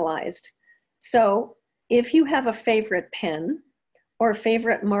personalized. So if you have a favorite pen or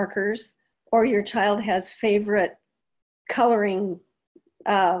favorite markers, or your child has favorite coloring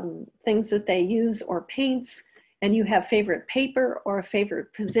things that they use, or paints, and you have favorite paper or a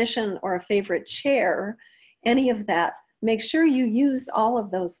favorite position or a favorite chair, any of that, make sure you use all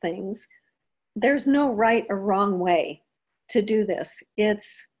of those things. There's no right or wrong way to do this.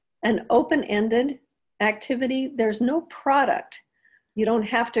 It's an open-ended activity. There's no product. You don't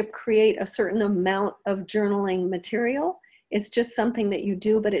have to create a certain amount of journaling material. It's just something that you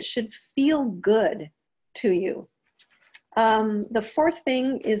do, but it should feel good to you. The fourth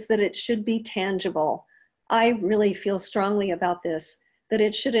thing is that it should be tangible. I really feel strongly about this, that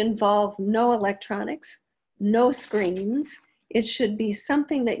it should involve no electronics, no screens. It should be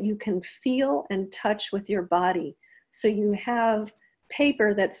something that you can feel and touch with your body. So you have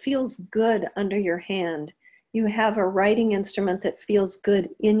paper that feels good under your hand. You have a writing instrument that feels good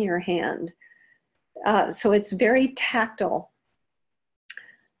in your hand. So it's very tactile.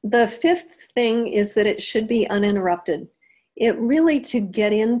 The fifth thing is that it should be uninterrupted. It really, to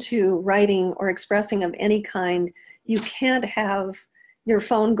get into writing or expressing of any kind, you can't have your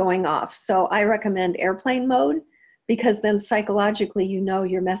phone going off. So I recommend airplane mode, because then psychologically, you know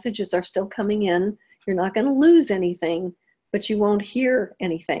your messages are still coming in. You're not going to lose anything, but you won't hear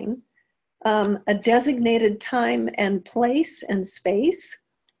anything. A designated time and place and space,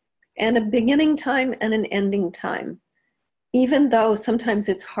 and a beginning time and an ending time. Even though sometimes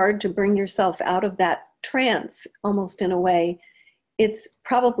it's hard to bring yourself out of that trance, almost in a way, it's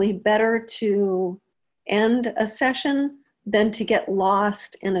probably better to end a session than to get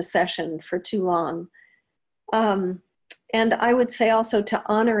lost in a session for too long. And I would say also to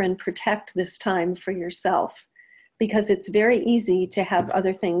honor and protect this time for yourself, because it's very easy to have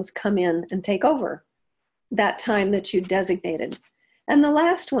other things come in and take over that time that you designated. And the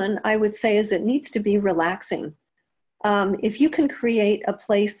last one I would say is it needs to be relaxing. If you can create a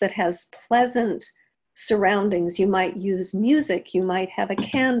place that has pleasant surroundings, you might use music, you might have a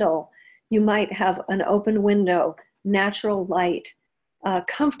candle, you might have an open window, natural light, a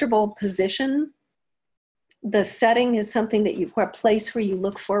comfortable position. The setting is something that a place where you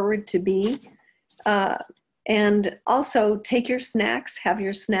look forward to be. And also take your snacks, have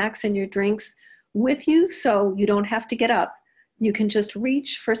your snacks and your drinks with you so you don't have to get up. You can just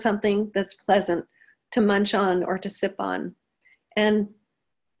reach for something that's pleasant to munch on or to sip on. And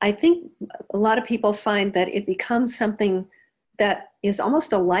I think a lot of people find that it becomes something that is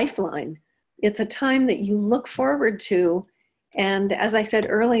almost a lifeline. It's a time that you look forward to. And as I said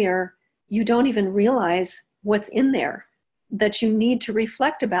earlier, you don't even realize what's in there that you need to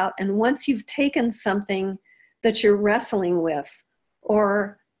reflect about. And once you've taken something that you're wrestling with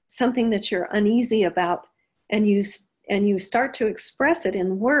or something that you're uneasy about, and you start to express it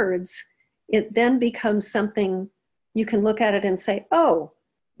in words, it then becomes something you can look at it and say, oh,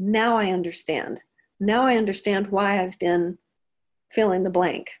 now I understand. Now I understand why I've been filling the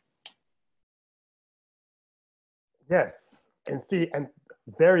blank. Yes, and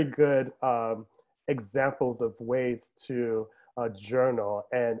very good examples of ways to journal.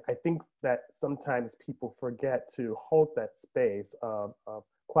 And I think that sometimes people forget to hold that space of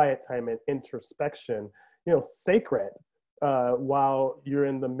quiet time and introspection, sacred, while you're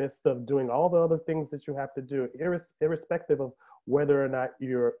in the midst of doing all the other things that you have to do, irrespective of whether or not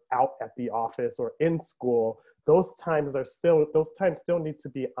you're out at the office or in school. Those times still need to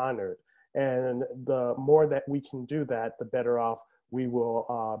be honored. And the more that we can do that, the better off we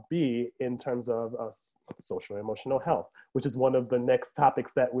will be in terms of social and emotional health, which is one of the next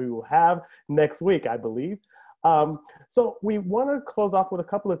topics that we will have next week, I believe. So we want to close off with a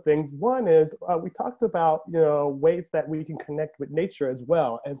couple of things. One is we talked about ways that we can connect with nature as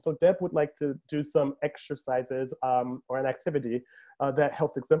well. And so Deb would like to do some exercises or an activity that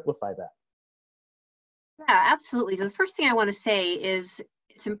helps exemplify that. Yeah, absolutely. So the first thing I want to say is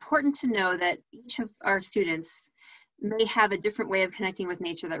it's important to know that each of our students may have a different way of connecting with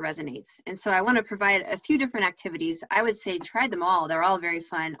nature that resonates. And so I want to provide a few different activities. I would say try them all. They're all very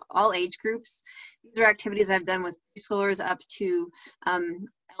fun, all age groups. These are activities I've done with preschoolers up to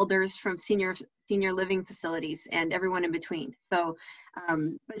elders from senior living facilities and everyone in between. So,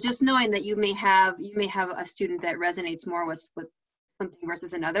 but just knowing that you may have a student that resonates more with something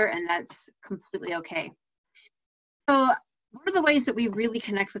versus another, and that's completely okay. So one of the ways that we really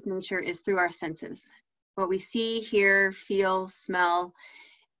connect with nature is through our senses. What we see, hear, feel, smell.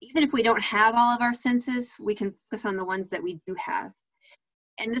 Even if we don't have all of our senses, we can focus on the ones that we do have.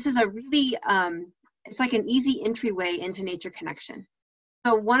 And this is a really, it's like an easy entryway into nature connection.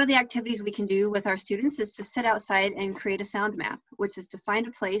 So one of the activities we can do with our students is to sit outside and create a sound map, which is to find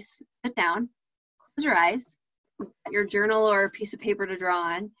a place, sit down, close your eyes, your journal or a piece of paper to draw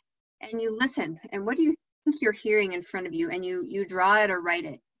on, and you listen. And what do you think you're hearing in front of you? And you draw it or write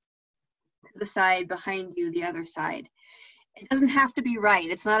it. the side behind you, the other side. It doesn't have to be right.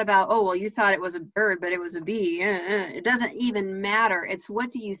 It's not about, oh, well, you thought it was a bird, but it was a bee. It doesn't even matter. It's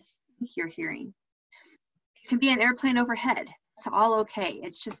what do you think you're hearing? It can be an airplane overhead. It's all okay.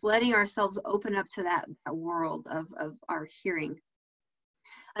 It's just letting ourselves open up to that world of our hearing.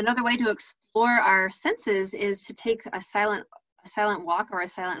 Another way to explore our senses is to take a silent walk or a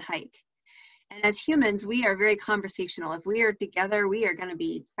silent hike. And as humans, we are very conversational. If we are together, we are going to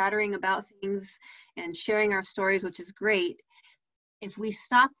be chattering about things and sharing our stories, which is great. If we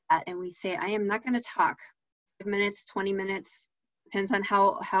stop that and we say, I am not going to talk, 5 minutes, 20 minutes, depends on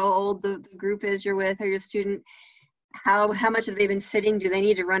how old the group is you're with or your student, how much have they been sitting? Do they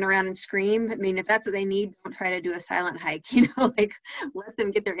need to run around and scream? I mean, if that's what they need, don't try to do a silent hike, like let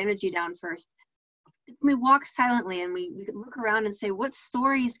them get their energy down first. We walk silently and we look around and say, what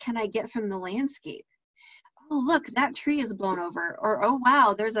stories can I get from the landscape? Oh, look, that tree is blown over. Or, oh,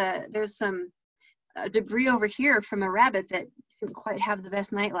 wow, there's some debris over here from a rabbit that didn't quite have the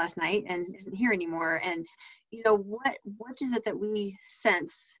best night last night and isn't here anymore. And, what is it that we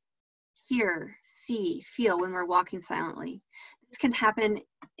sense, hear, see, feel when we're walking silently? This can happen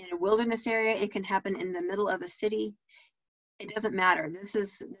in a wilderness area. It can happen in the middle of a city. It doesn't matter.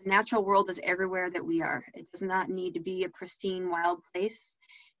 The natural world is everywhere that we are. It does not need to be a pristine, wild place.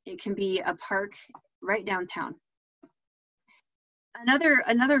 It can be a park right downtown.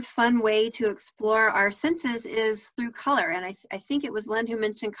 Another fun way to explore our senses is through color. And I think it was Len who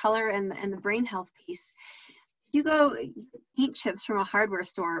mentioned color and the brain health piece. You go paint chips from a hardware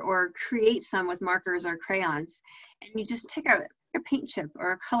store or create some with markers or crayons, and you just pick a paint chip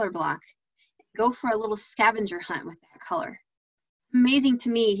or a color block. Go for a little scavenger hunt with that color. Amazing to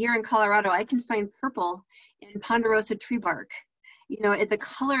me, here in Colorado, I can find purple in ponderosa tree bark. The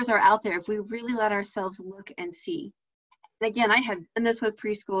colors are out there if we really let ourselves look and see. And again, I have done this with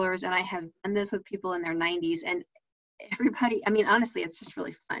preschoolers and I have done this with people in their 90s, and everybody, honestly, it's just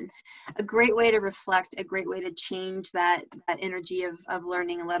really fun. A great way to reflect, a great way to change that energy of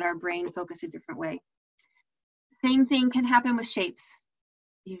learning and let our brain focus a different way. Same thing can happen with shapes.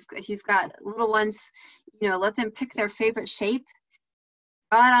 If you've got little ones, let them pick their favorite shape,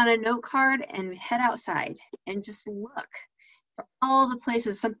 draw it on a note card, and head outside and just look for all the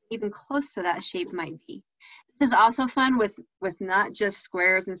places something even close to that shape might be. This is also fun with not just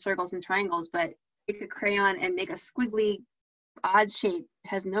squares and circles and triangles, but take a crayon and make a squiggly, odd shape that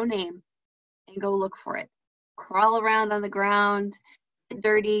has no name and go look for it. Crawl around on the ground, get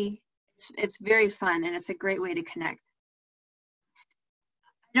dirty. It's very fun, and it's a great way to connect.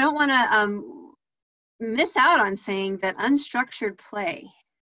 I don't want to miss out on saying that unstructured play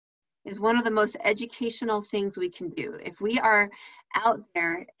is one of the most educational things we can do. If we are out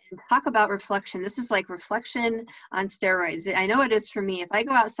there and talk about reflection, this is like reflection on steroids. I know it is for me. If I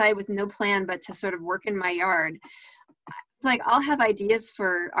go outside with no plan but to sort of work in my yard, it's like I'll have ideas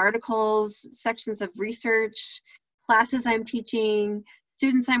for articles, sections of research, classes I'm teaching,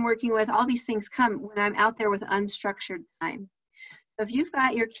 students I'm working with. All these things come when I'm out there with unstructured time. So if you've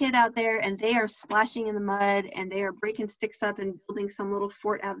got your kid out there and they are splashing in the mud and they are breaking sticks up and building some little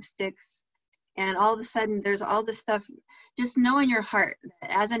fort out of sticks, and all of a sudden there's all this stuff, just know in your heart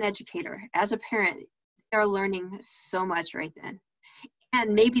that as an educator, as a parent, they're learning so much right then.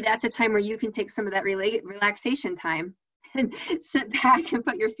 And maybe that's a time where you can take some of that relaxation time and sit back and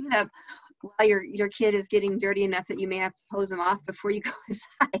put your feet up while your kid is getting dirty enough that you may have to hose them off before you go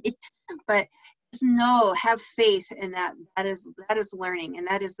inside. But just know, have faith in that. That is learning, and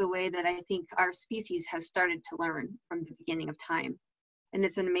that is the way that I think our species has started to learn from the beginning of time. And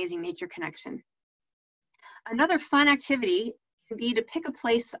it's an amazing nature connection. Another fun activity can be to pick a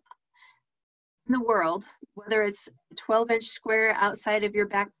place in the world, whether it's a 12-inch square outside of your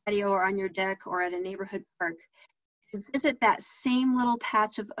back patio or on your deck or at a neighborhood park, and visit that same little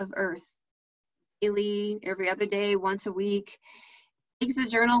patch of earth daily, every other day, once a week. Take the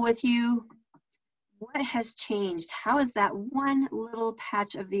journal with you. What has changed? How is that one little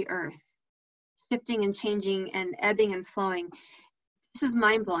patch of the earth shifting and changing and ebbing and flowing? This is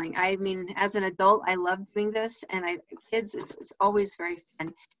mind-blowing. I mean, as an adult, I love doing this, and kids, it's always very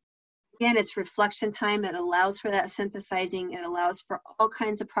fun. Again, it's reflection time. It allows for that synthesizing. It allows for all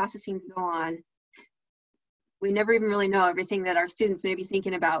kinds of processing to go on. We never even really know everything that our students may be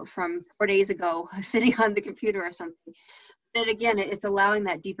thinking about from 4 days ago, sitting on the computer or something. But again, it's allowing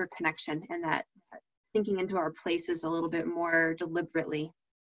that deeper connection and that thinking into our places a little bit more deliberately.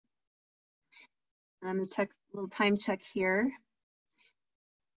 I'm going to check a little time check here.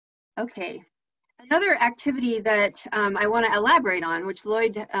 Okay, another activity that I want to elaborate on, which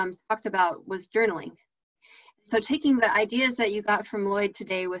Lloyd talked about, was journaling. So taking the ideas that you got from Lloyd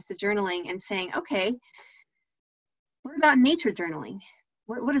today with the journaling and saying, okay, what about nature journaling?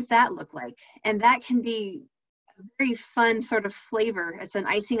 What does that look like? And that can be a very fun sort of flavor. It's an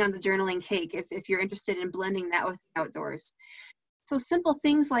icing on the journaling cake if you're interested in blending that with the outdoors. So simple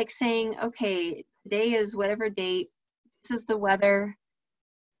things like saying, okay, today is whatever date, this is the weather,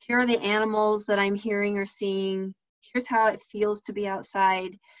 here are the animals that I'm hearing or seeing, here's how it feels to be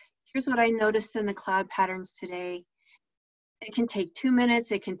outside, here's what I noticed in the cloud patterns today. It can take 2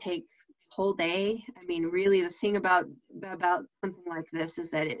 minutes, it can take a whole day. I mean, really the thing about something like this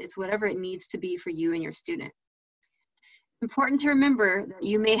is that it's whatever it needs to be for you and your student. Important to remember that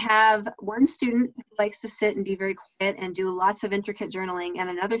you may have one student who likes to sit and be very quiet and do lots of intricate journaling, and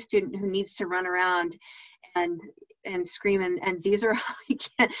another student who needs to run around and scream, and these are,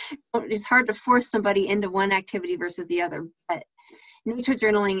 it's hard to force somebody into one activity versus the other, but nature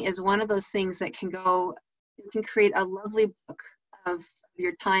journaling is one of those things that can create a lovely book of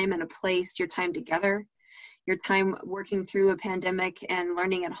your time and a place, your time together, your time working through a pandemic and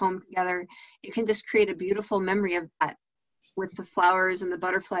learning at home together. It can just create a beautiful memory of that with the flowers and the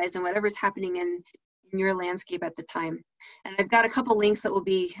butterflies and whatever's happening in your landscape at the time. And I've got a couple links that will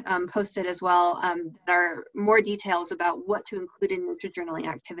be posted as well that are more details about what to include in nature journaling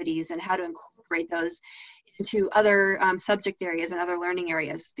activities and how to incorporate those into other subject areas and other learning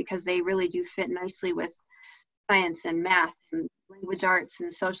areas, because they really do fit nicely with science and math and language arts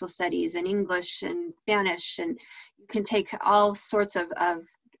and social studies and English and Spanish, and you can take all sorts of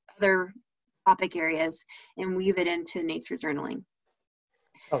other topic areas and weave it into nature journaling.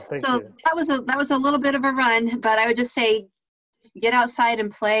 Oh, thank so you. that was a little bit of a run, but I would just say get outside and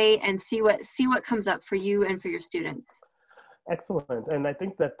play and see what comes up for you and for your students. Excellent. And I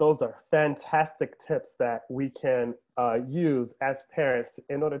think that those are fantastic tips that we can use as parents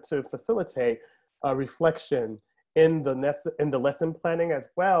in order to facilitate reflection in the lesson planning, as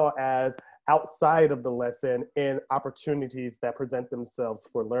well as outside of the lesson in opportunities that present themselves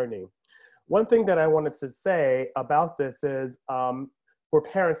for learning. One thing that I wanted to say about this is for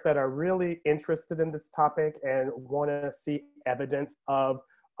parents that are really interested in this topic and want to see evidence of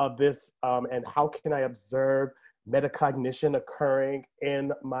this and how can I observe metacognition occurring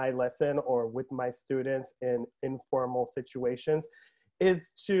in my lesson or with my students in informal situations,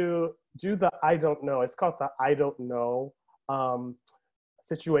 is to do the I don't know. It's called the I don't know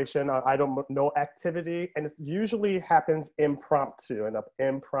situation, or I don't know activity, and it usually happens impromptu, in an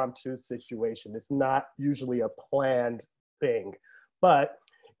impromptu situation. It's not usually a planned thing, but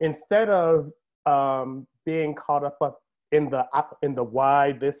instead of being caught up in the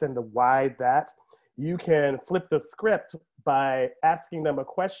why this and the why that, you can flip the script by asking them a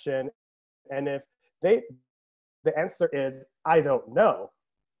question, and if the answer is I don't know,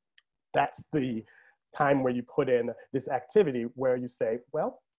 that's the time where you put in this activity where you say,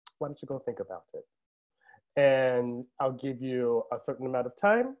 well, why don't you go think about it? And I'll give you a certain amount of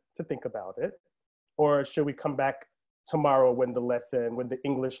time to think about it. Or should we come back tomorrow when the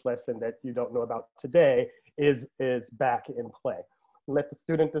English lesson that you don't know about today is back in play? Let the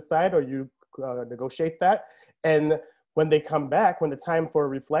student decide, or you negotiate that. And when they come back, when the time for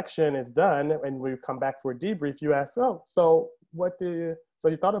reflection is done and we come back for a debrief, you ask, oh, so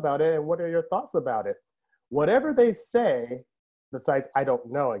you thought about it, and what are your thoughts about it? Whatever they say, besides I don't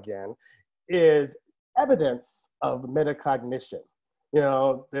know again, is evidence of metacognition. You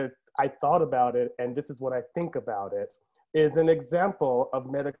know, that I thought about it and this is what I think about it is an example of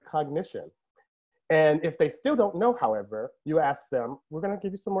metacognition. And if they still don't know, however, you ask them, we're going to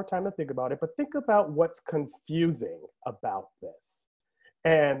give you some more time to think about it, but think about what's confusing about this.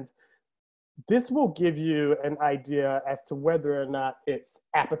 And this will give you an idea as to whether or not it's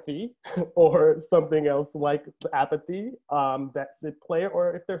apathy or something else like apathy that's at play,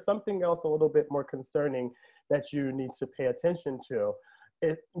 or if there's something else a little bit more concerning that you need to pay attention to.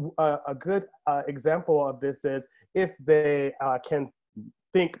 A good example of this is if they can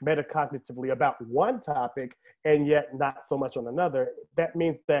think metacognitively about one topic and yet not so much on another, that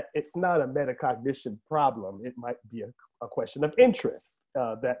means that it's not a metacognition problem. It might be a question of interest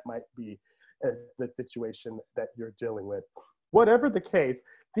that might be the situation that you're dealing with. Whatever the case,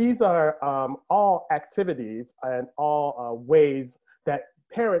 these are all activities and all ways that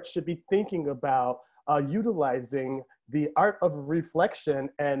parents should be thinking about utilizing the art of reflection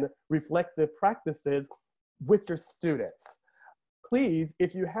and reflective practices with your students. Please,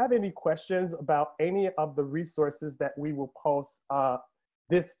 if you have any questions about any of the resources that we will post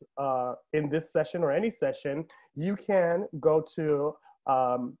in this session or any session, you can go to,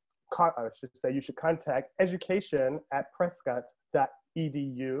 I should say, you should contact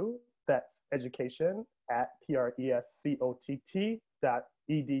education@prescott.edu. That's education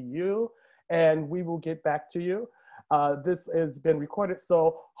prescott.edu, and we will get back to you. This has been recorded,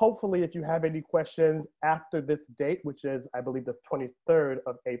 so hopefully if you have any questions after this date, which is, I believe, the 23rd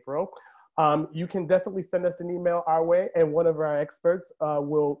of April, you can definitely send us an email our way, and one of our experts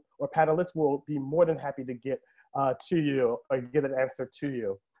or panelists will be more than happy to get to you or get an answer to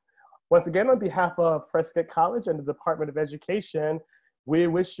you. Once again, on behalf of Prescott College and the Department of Education, we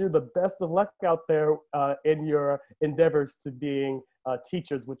wish you the best of luck out there in your endeavors to being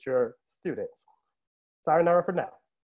teachers with your students. Sayonara for now.